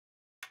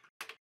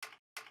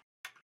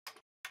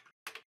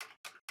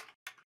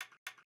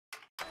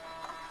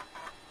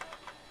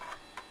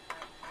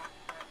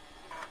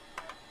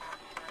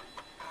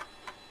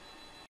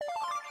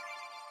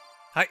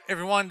Hi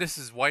everyone, this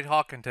is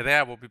Whitehawk, and today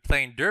I will be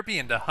playing Derpy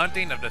in the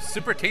Hunting of the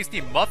Super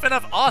Tasty Muffin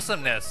of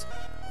Awesomeness.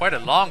 Quite a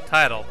long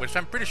title, which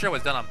I'm pretty sure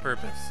was done on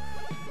purpose.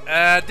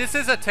 This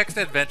is a text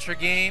adventure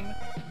game,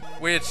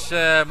 which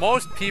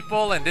most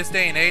people in this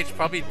day and age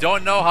probably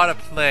don't know how to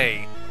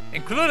play,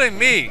 including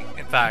me,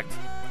 in fact.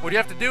 What you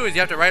have to do is you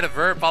have to write a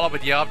verb followed by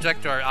the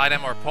object or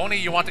item or pony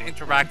you want to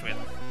interact with.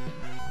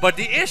 But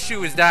the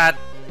issue is that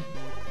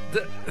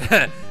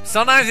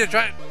sometimes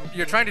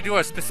you're trying to do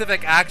a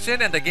specific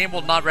action and the game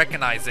will not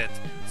recognize it.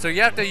 So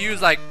you have to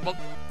use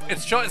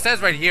it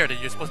says right here that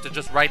you're supposed to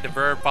just write the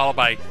verb followed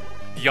by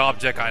the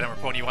object, item, or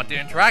pony you want to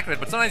interact with.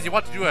 But sometimes you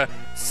want to do a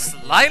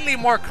slightly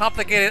more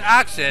complicated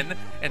action,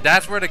 and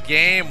that's where the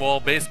game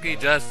will basically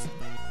just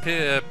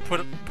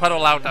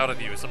puddle out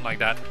of you, something like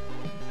that.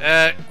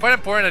 Quite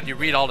important that you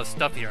read all the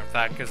stuff here, in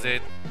fact, because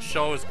it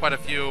shows quite a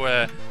few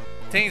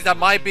things that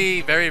might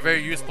be very,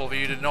 very useful for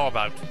you to know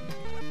about.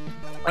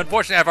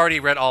 Unfortunately, I've already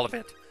read all of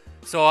it.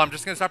 So I'm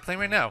just going to start playing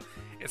right now.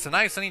 It's a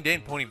nice sunny day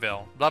in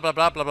Ponyville. Blah, blah,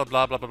 blah, blah, blah,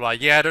 blah, blah, blah, blah.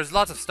 Yeah, there's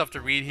lots of stuff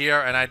to read here,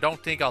 and I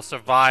don't think I'll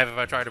survive if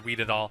I try to read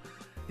it all.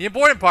 The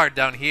important part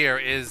down here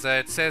is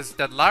it says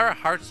that Lara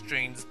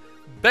Heartstrings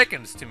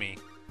beckons to me.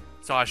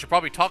 So I should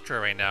probably talk to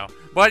her right now.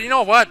 But you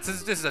know what?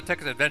 Since this is a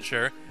text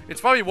adventure,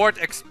 it's probably worth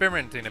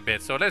experimenting a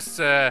bit. So let's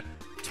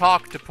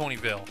talk to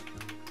Ponyville.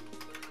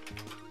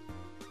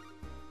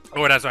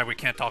 Oh, that's right. We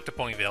can't talk to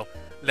Ponyville.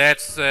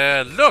 Let's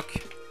look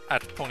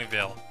at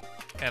Ponyville.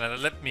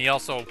 And let me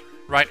also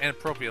write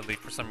inappropriately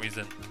for some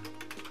reason.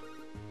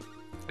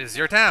 This is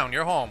your town,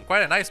 your home.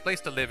 Quite a nice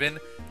place to live in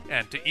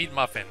and to eat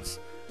muffins.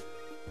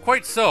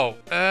 Quite so.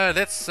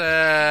 Let's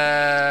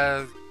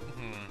talk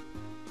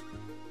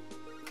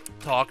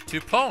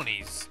to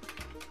ponies.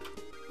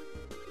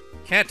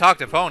 Can't talk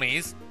to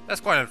ponies. That's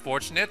quite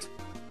unfortunate.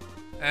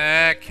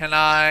 Can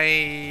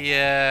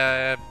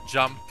I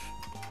jump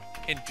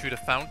into the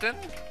fountain?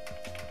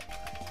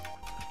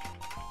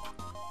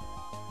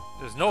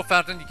 There's no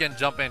fountain you can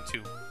jump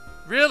into.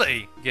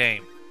 Really,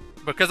 game?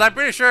 Because I'm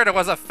pretty sure there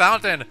was a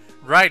fountain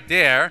right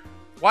there.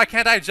 Why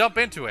can't I jump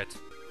into it?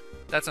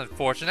 That's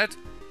unfortunate.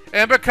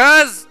 And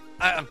because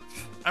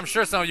I'm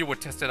sure some of you would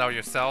test it out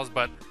yourselves,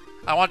 but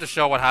I want to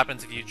show what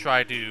happens if you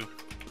try to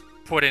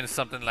put in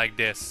something like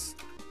this.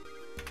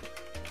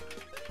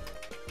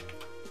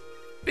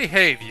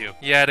 Behave you.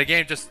 Yeah, the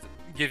game just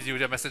gives you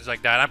a message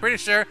like that. I'm pretty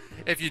sure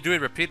if you do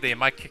it repeatedly, it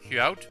might kick you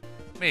out.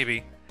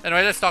 Maybe.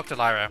 Anyway, let's talk to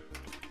Lyra.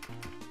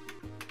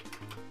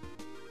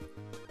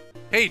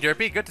 Hey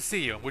Derpy, good to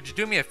see you. Would you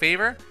do me a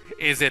favor?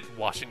 Is it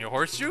washing your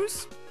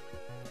horseshoes?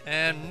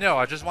 No,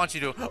 I just want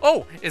you to...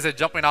 Oh, is it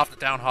jumping off the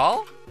town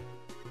hall?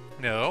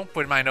 No,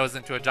 putting my nose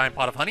into a giant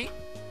pot of honey?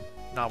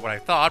 Not what I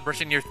thought.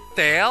 Brushing your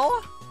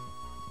tail?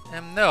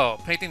 No,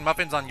 painting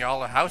muffins on all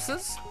your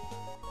houses?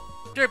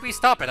 Derpy,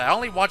 stop it. I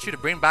only want you to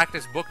bring back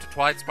this book to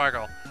Twilight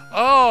Sparkle.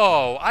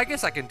 Oh, I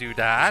guess I can do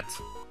that.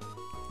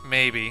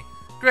 Maybe.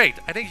 Great,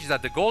 I think she's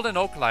at the Golden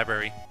Oak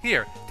Library.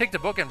 Here, take the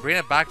book and bring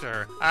it back to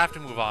her. I have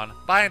to move on.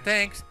 Bye and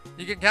thanks.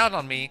 You can count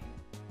on me.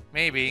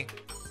 Maybe.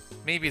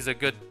 Maybe is a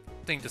good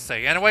thing to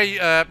say. Anyway,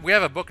 we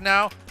have a book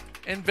now.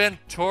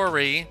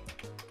 Inventory.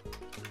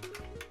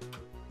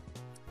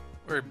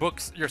 Where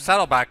books, your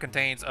saddlebag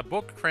contains a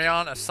book,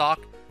 crayon, a sock,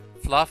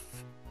 fluff,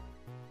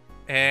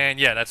 and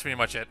yeah, that's pretty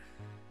much it.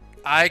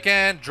 I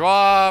can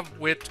draw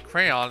with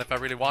crayon if I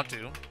really want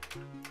to.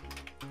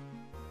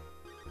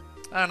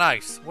 Oh,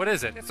 nice. What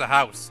is it? It's a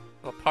house.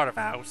 Well, part of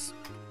a house.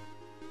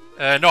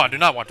 No, I do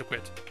not want to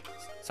quit.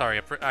 Sorry,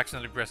 I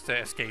accidentally pressed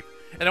escape.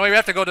 Anyway, we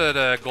have to go to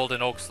the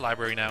Golden Oaks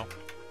Library now.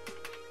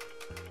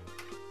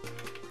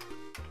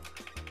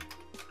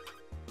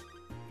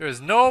 There is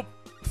no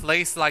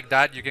place like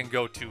that you can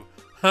go to.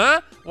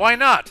 Huh? Why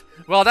not?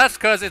 Well, that's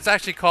because it's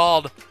actually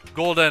called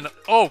Golden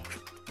Oak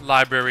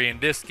Library in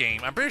this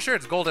game. I'm pretty sure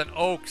it's Golden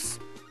Oaks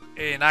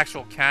in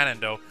actual canon,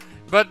 though.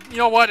 But you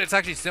know what? It's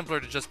actually simpler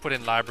to just put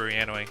in library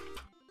anyway.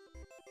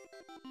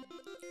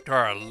 There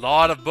are a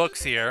lot of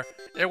books here.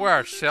 There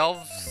were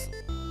shelves.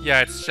 Yeah,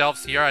 it's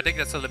shelves here. I think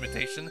that's a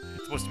limitation.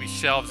 It's supposed to be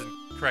shelves in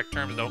correct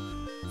terms, though.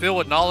 Filled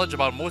with knowledge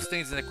about most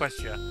things in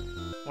Equestria.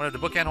 One of the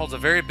bookend holds a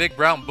very big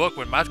brown book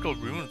with magical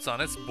runes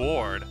on its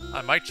board.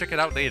 I might check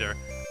it out later.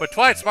 But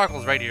Twilight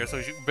Sparkle's right here,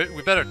 so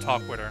we better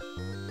talk with her.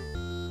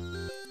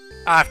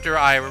 After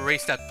I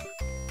erase that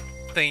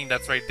thing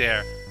that's right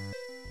there.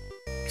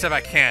 Except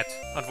I can't,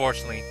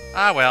 unfortunately.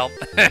 Ah, well.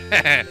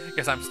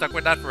 Guess I'm stuck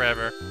with that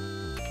forever.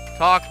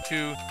 Talk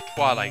to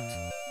Twilight.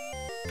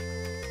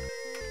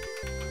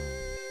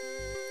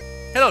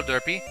 Hello,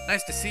 Derpy.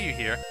 Nice to see you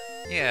here.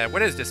 Yeah,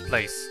 what is this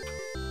place?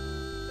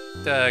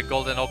 The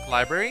Golden Oak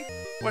Library?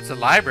 What's a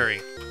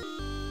library?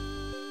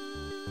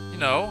 You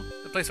know,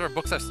 the place where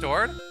books are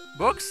stored?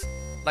 Books?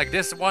 Like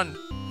this one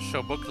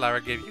show book Lara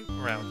gave you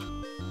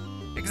around.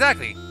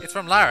 Exactly. It's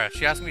from Lara.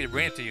 She asked me to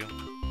bring it to you.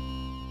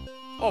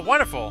 Oh,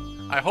 wonderful.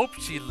 I hope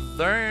she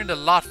learned a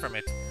lot from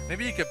it.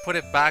 Maybe you could put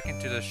it back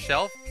into the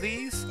shelf,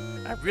 please?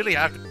 I really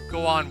have to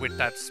go on with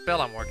that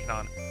spell I'm working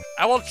on.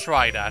 I will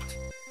try that.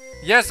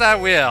 Yes, I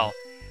will.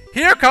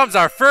 Here comes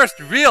our first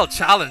real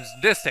challenge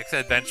in this text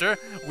adventure.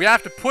 We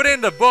have to put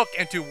in the book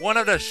into one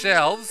of the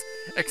shelves,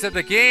 except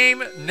the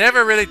game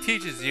never really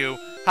teaches you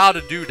how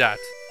to do that.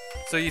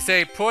 So you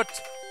say put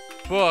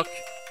book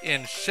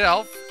in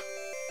shelf.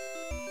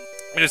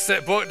 And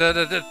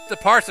the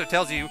parser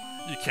tells you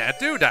you can't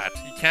do that.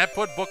 You can't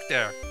put book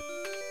there.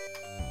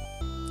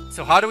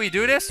 So how do we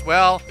do this?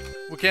 Well,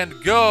 we can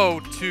go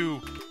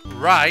to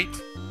right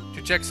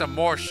to check some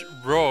more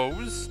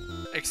rows,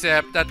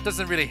 except that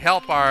doesn't really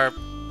help our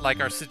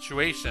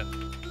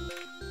situation.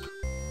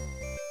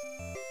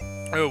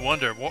 I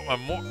wonder,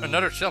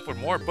 another shelf with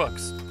more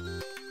books.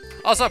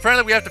 Also,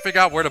 apparently we have to figure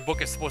out where the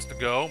book is supposed to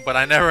go, but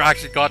I never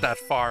actually got that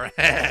far.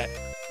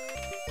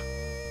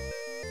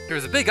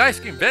 There's a big ice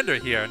cream vendor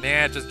here.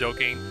 Nah, just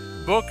joking.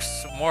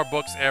 Books, more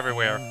books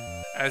everywhere.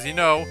 As you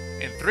know,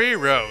 in 3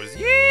 rows.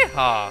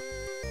 Yeehaw!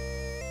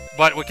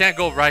 But we can't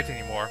go right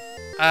anymore.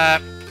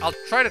 I'll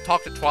try to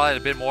talk to Twilight a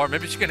bit more.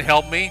 Maybe she can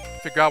help me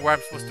figure out where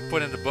I'm supposed to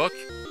put in the book.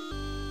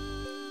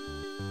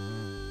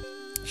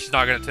 She's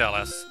not gonna tell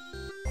us.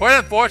 Quite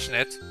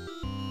unfortunate.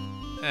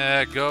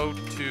 Go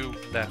to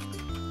left.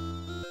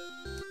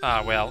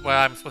 Ah, well,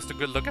 I'm supposed to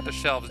go look at the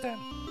shelves then.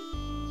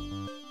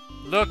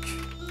 Look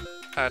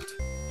at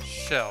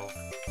shelves.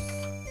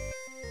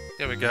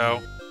 There we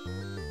go.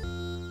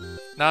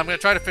 Now I'm gonna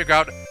try to figure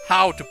out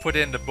how to put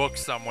in the book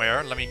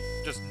somewhere. Let me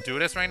just do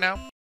this right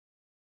now.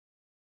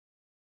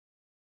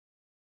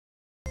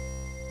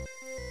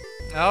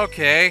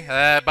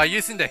 Okay, by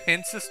using the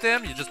hint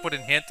system, you just put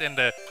in hint and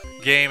the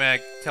game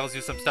tells you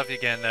some stuff you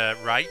can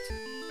write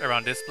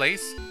around this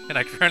place. And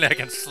apparently I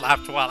can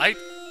slap Twilight.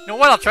 You know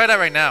what, I'll try that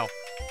right now.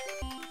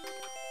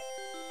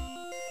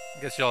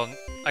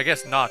 I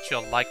guess not,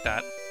 she'll like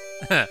that.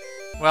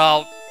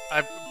 Well,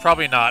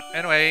 probably not.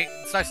 Anyway,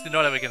 it's nice to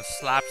know that we can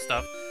slap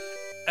stuff.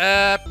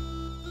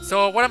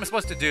 So what I'm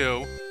supposed to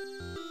do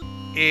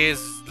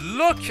is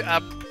look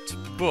up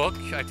book,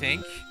 I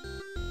think.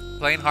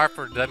 Playing Hard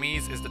for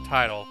Dummies is the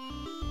title.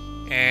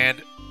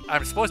 And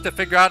I'm supposed to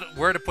figure out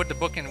where to put the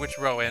book in which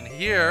row. And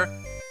here,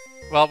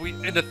 well,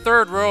 in the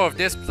 3rd row of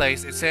this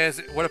place, it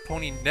says what a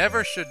pony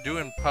never should do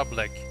in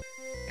public.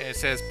 And it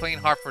says Playing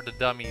Hard for the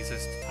Dummies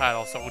is the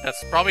title. So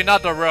that's probably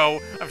not the row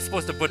I'm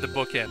supposed to put the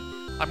book in.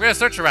 I'm gonna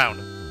search around.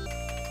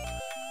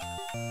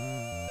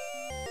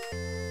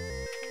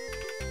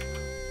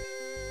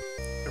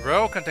 The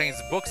row contains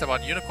books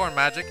about unicorn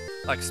magic,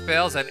 like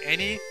spells and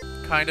any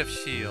kind of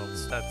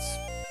shields. That's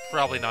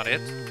probably not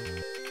it.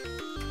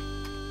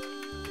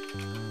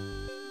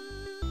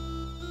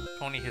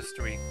 Pony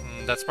history.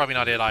 That's probably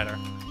not it either.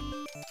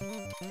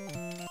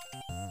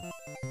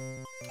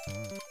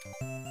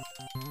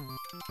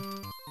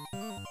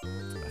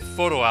 A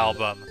photo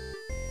album.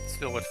 It's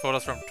filled with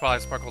photos from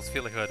Twilight Sparkle's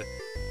fillyhood.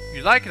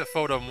 You like the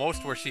photo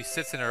most where she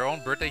sits in her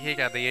own birthday cake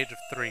at the age of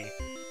 3.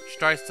 She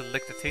tries to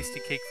lick the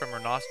tasty cake from her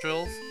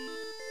nostrils.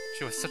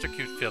 She was such a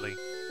cute filly.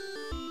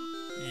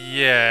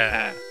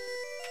 Yeah.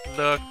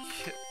 Look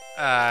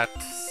at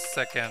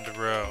 2nd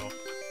row.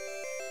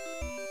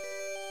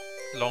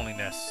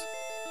 Loneliness.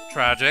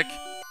 Tragic.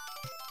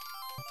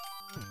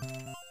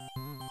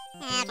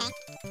 Okay.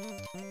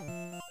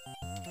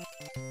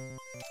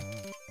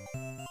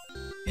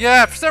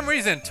 Yeah, for some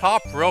reason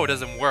top row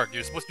doesn't work.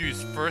 You're supposed to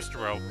use 1st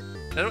row.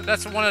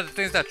 That's one of the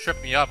things that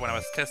tripped me up when I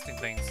was testing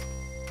things.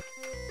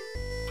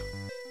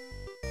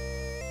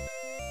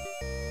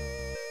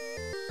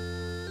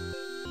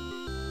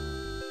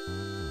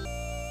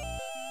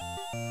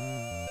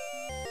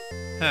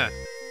 Huh.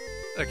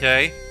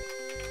 Okay.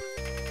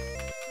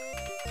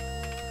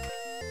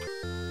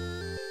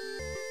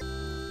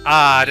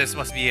 Ah, this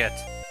must be it.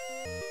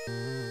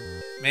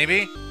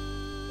 Maybe?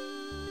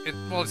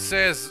 Well, it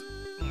says...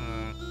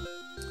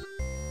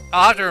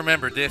 I'll have to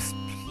remember this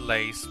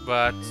place,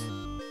 but...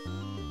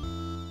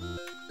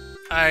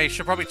 I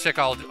should probably check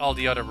all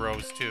the other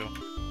rows, too.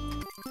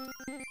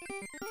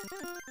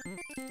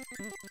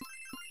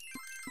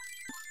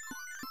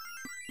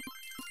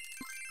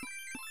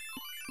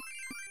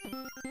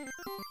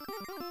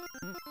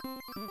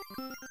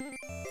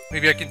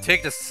 Maybe I can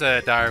take this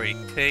diary.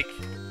 Take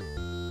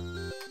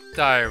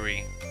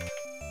diary.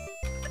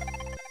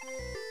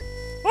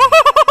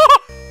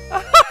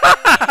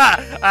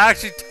 I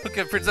actually took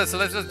a Princess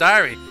Celestia's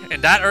diary,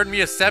 and that earned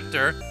me a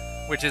scepter,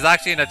 which is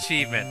actually an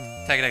achievement,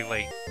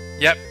 technically.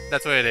 Yep,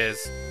 that's what it is.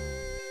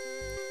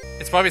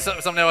 It's probably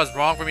something that was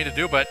wrong for me to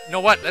do, but you know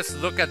what? Let's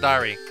look at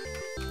diary.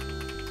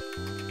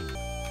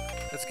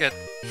 Let's get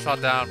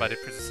shot down by the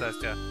Princess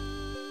Celestia.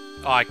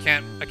 Oh, I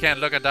can't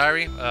look at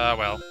diary?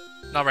 Well,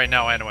 not right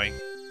now anyway.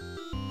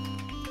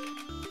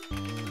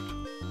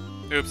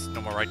 Oops,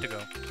 no more right to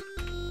go.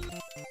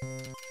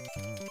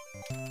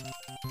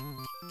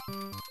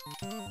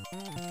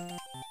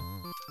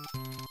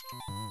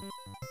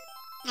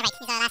 Alright,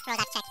 these are the last rows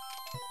I've checked.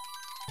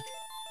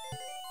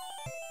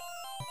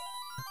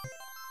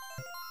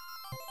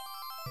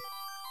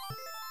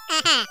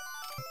 Aha!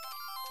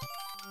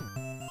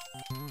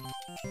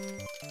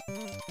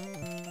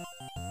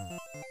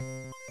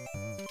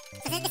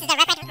 So this is a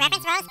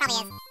reference rows? Probably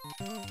is.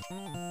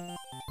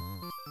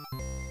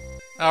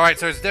 Alright,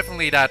 so it's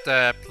definitely that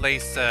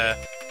place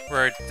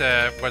where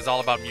it was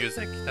all about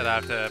music that I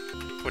have to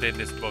put in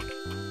this book.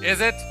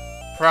 Is it?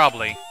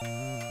 Probably.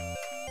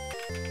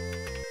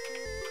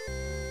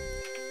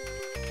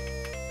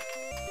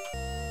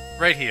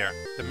 Right here,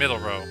 the middle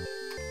row.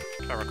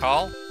 If I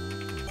recall.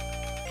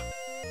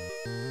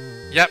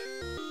 Yep.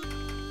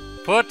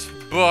 Put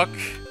book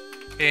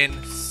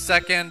in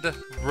second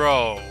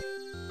row.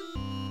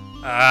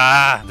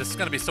 Ah, this is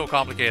gonna be so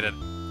complicated.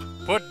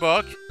 Put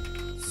book,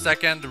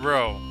 second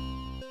row.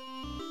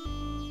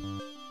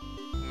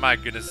 My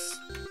goodness.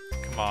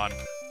 Come on.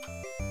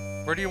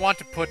 Where do you want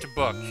to put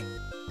book?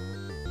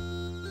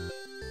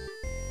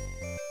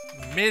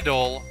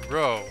 Middle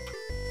row.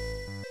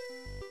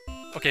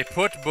 Okay,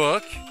 put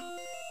book.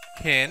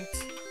 Hint.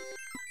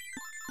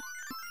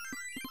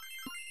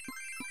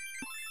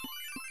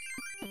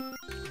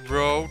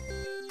 Row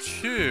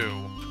 2.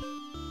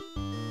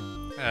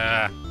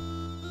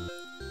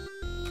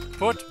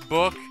 Put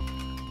book.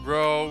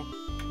 Row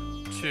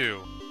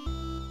 2.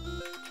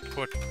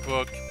 Put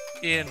book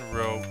in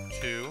row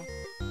 2.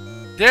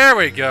 There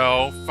we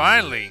go!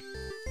 Finally!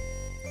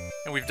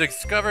 And we've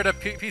discovered a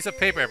piece of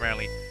paper,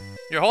 apparently.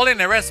 You're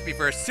holding a recipe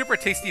for a super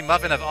tasty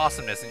muffin of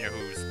awesomeness in your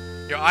hooves.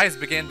 Your eyes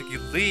begin to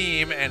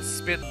gleam and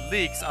spit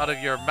leaks out of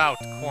your mouth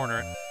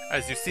corner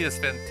as you see this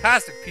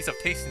fantastic piece of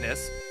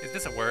tastiness. Is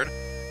this a word?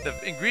 The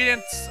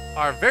ingredients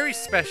are very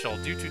special.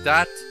 Due to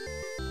that,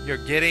 you're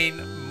getting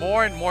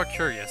more and more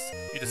curious.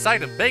 You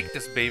decide to bake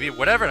this baby,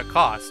 whatever the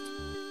cost.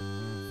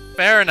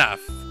 Fair enough.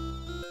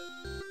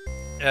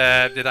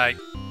 Did I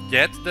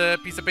get the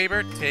piece of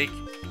paper? Take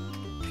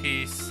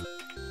piece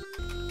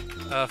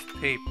of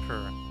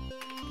paper.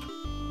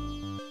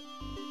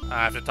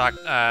 I have to talk.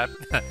 I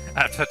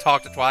have to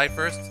talk to Twilight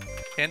first.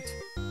 Hint.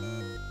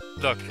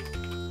 Look.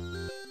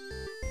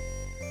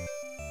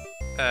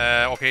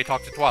 Okay,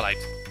 talk to Twilight.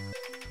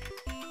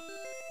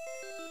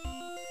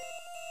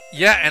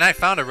 Yeah, and I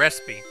found a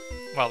recipe.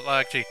 Well,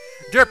 actually,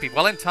 Derpy,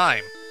 well in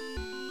time.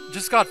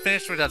 Just got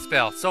finished with that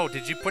spell. So,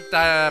 did you put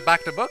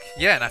back the book?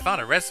 Yeah, and I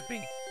found a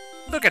recipe.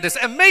 Look at this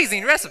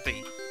amazing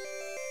recipe!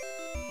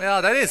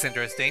 Well, that is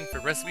interesting. For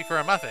recipe for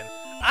a muffin.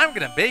 I'm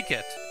gonna bake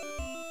it.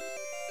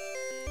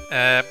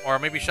 Or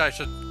maybe I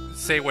should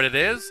say what it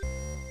is?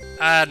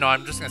 No,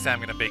 I'm just gonna say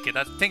I'm gonna bake it.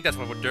 I think that's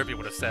what Derpy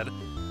would have said.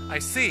 I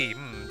see.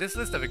 This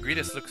list of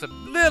ingredients looks a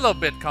little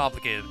bit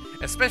complicated.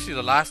 Especially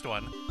the last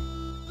one.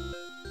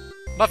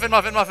 Muffin,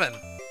 muffin, muffin!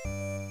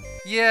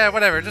 Yeah,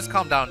 whatever. Just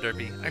calm down,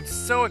 Derpy. I'm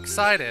so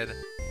excited.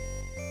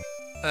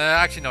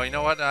 Actually, no. You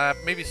know what?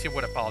 Maybe she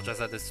would apologize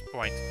at this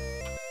point.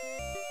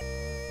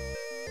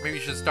 Maybe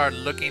you should start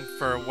looking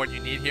for what you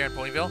need here in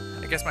Ponyville.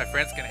 I guess my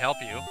friends can help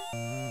you.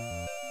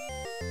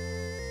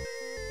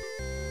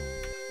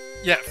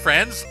 Yeah,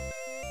 friends?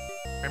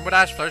 Rainbow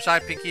Dash,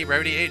 Fluttershy, Pinky,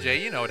 Rarity,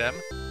 AJ, you know them.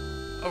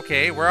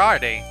 Okay, where are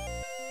they?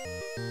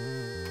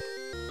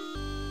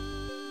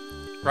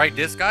 Right,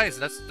 this guys?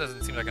 That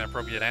doesn't seem like an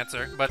appropriate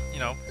answer, but, you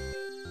know.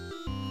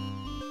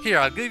 Here,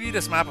 I'll give you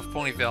this map of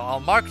Ponyville. I'll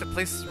mark the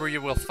places where you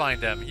will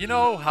find them. You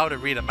know how to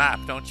read a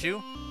map, don't you?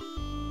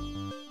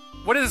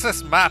 What is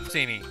this map,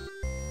 Teeny?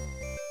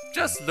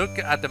 Just look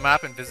at the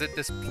map and visit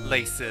these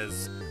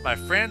places. My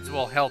friends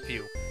will help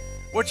you.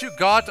 When you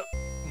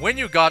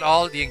got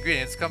all the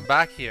ingredients, come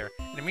back here.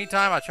 In the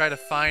meantime, I try to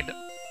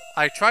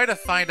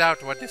find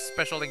out what this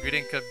special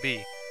ingredient could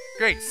be.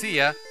 Great, see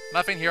ya.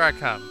 Muffin, here I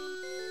come.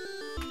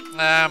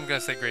 I'm gonna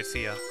say great,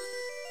 see ya.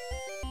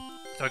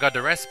 So I got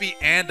the recipe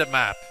and the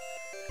map.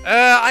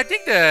 I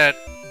think the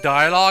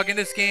dialogue in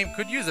this game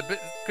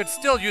could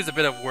still use a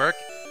bit of work,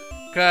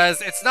 cause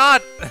it's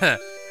not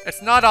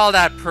it's not all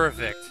that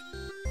perfect.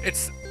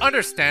 It's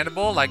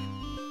understandable, like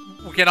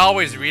we can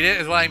always read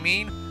it, is what I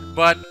mean.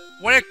 But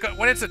when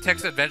it's a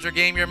text adventure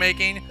game you're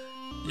making,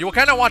 you will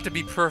kind of want to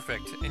be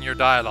perfect in your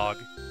dialogue.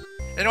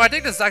 You know, I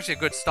think this is actually a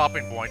good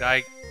stopping point.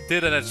 I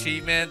did an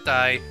achievement.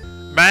 I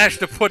managed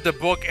to put the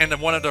book in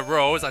one of the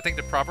rows. I think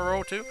the proper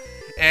row too,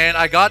 and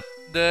I got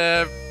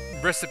the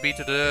recipe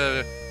to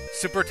the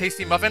super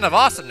tasty muffin of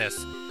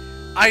awesomeness.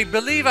 I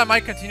believe I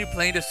might continue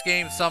playing this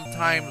game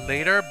sometime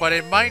later, but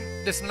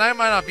this might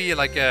not be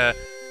like a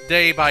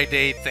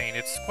day-by-day thing.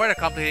 It's quite a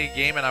complicated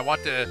game, and I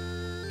want to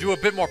do a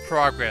bit more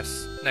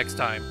progress next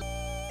time.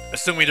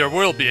 Assuming there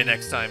will be a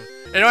next time.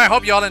 Anyway, I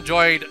hope you all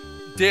enjoyed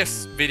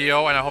this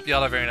video, and I hope you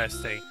all have a very nice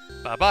day.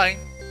 Bye-bye.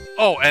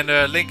 Oh, and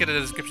a link in the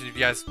description if you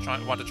guys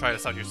want to try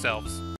this out yourselves.